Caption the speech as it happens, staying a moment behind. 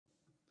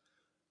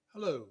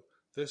Hello,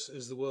 this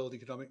is the World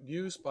Economic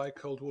News by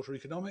Coldwater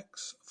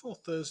Economics for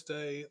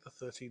Thursday, the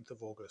 13th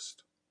of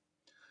August.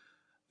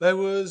 There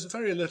was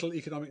very little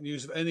economic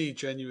news of any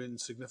genuine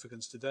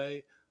significance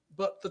today,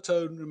 but the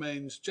tone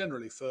remains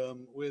generally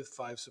firm with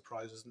 5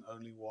 surprises and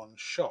only 1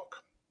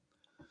 shock.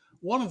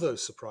 One of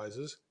those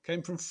surprises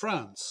came from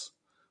France,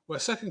 where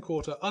second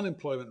quarter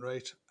unemployment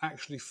rate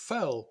actually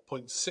fell zero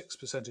point 0.6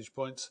 percentage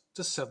points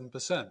to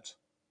 7%.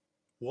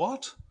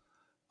 What?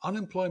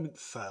 Unemployment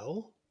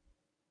fell?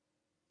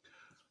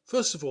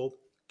 First of all,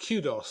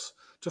 kudos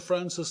to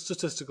France's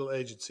statistical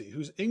agency,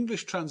 whose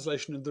English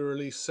translation of the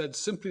release said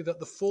simply that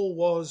the fall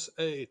was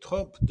a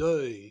trompe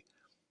d'oeil.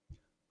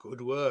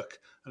 Good work,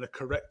 and a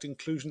correct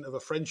inclusion of a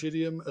French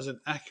idiom as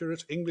an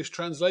accurate English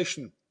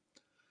translation.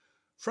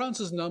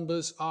 France's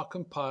numbers are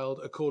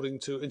compiled according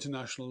to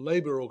International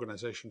Labour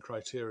Organization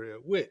criteria,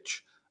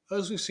 which,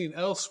 as we've seen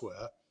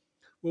elsewhere,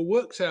 were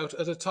worked out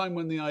at a time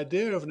when the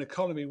idea of an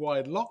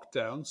economy-wide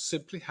lockdown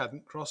simply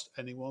hadn't crossed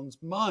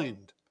anyone's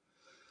mind.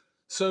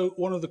 So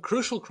one of the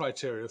crucial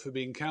criteria for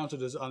being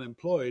counted as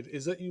unemployed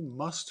is that you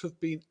must have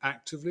been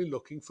actively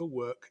looking for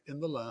work in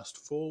the last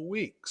 4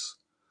 weeks.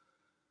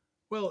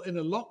 Well, in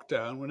a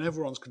lockdown, when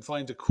everyone's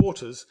confined to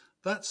quarters,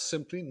 that's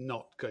simply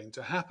not going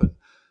to happen.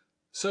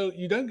 So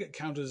you don't get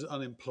counted as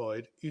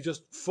unemployed, you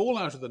just fall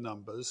out of the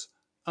numbers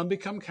and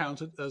become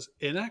counted as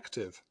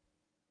inactive.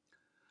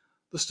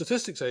 The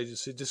Statistics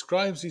Agency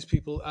describes these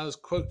people as,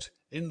 quote,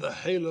 in the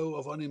halo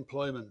of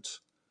unemployment.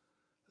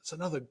 It's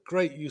another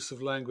great use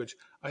of language.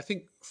 I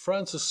think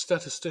France's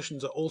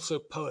statisticians are also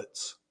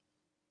poets.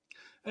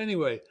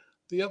 Anyway,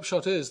 the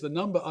upshot is the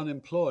number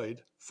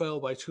unemployed fell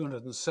by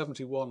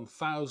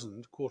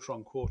 271,000 quarter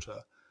on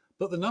quarter,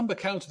 but the number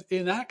counted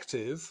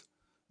inactive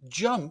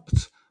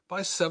jumped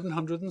by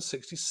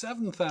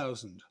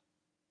 767,000.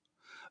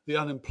 The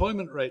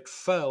unemployment rate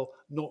fell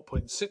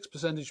 0.6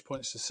 percentage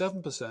points to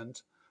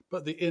 7%,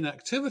 but the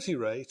inactivity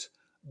rate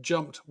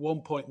jumped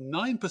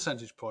 1.9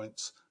 percentage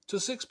points to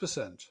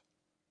 6%.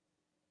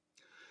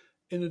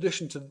 In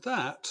addition to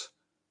that,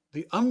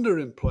 the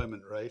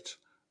underemployment rate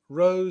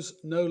rose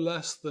no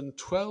less than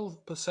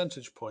 12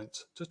 percentage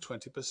points to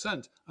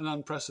 20%, an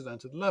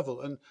unprecedented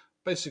level, and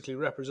basically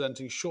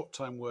representing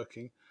short-time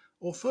working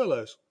or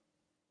furloughs.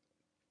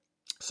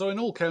 So in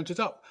all, count it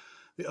up.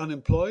 The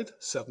unemployed,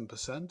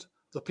 7%,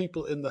 the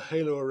people in the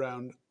halo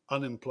around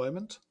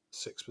unemployment,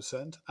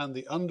 6%, and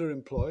the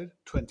underemployed,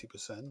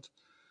 20%,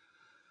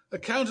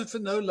 accounted for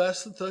no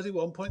less than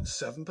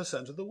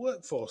 31.7% of the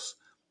workforce,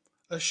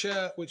 a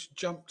share which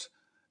jumped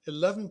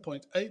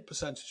 11.8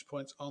 percentage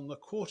points on the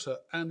quarter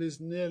and is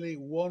nearly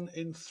 1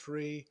 in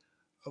 3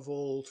 of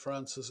all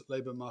France's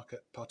labour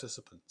market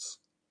participants.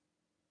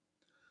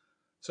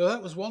 So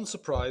that was one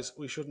surprise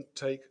we shouldn't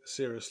take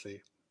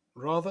seriously.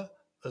 Rather,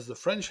 as the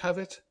French have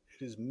it,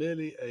 it is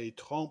merely a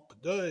trompe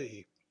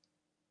d'oeil.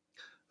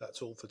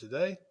 That's all for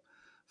today.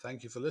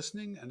 Thank you for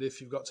listening, and if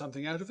you've got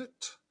something out of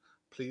it,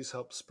 please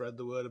help spread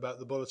the word about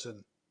the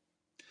bulletin.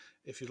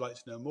 If you'd like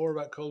to know more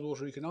about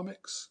Coldwater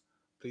Economics,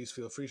 please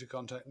feel free to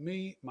contact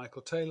me,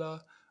 Michael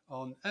Taylor,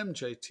 on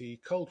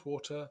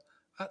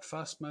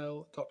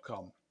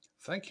mjtcoldwater@fastmail.com.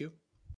 Thank you.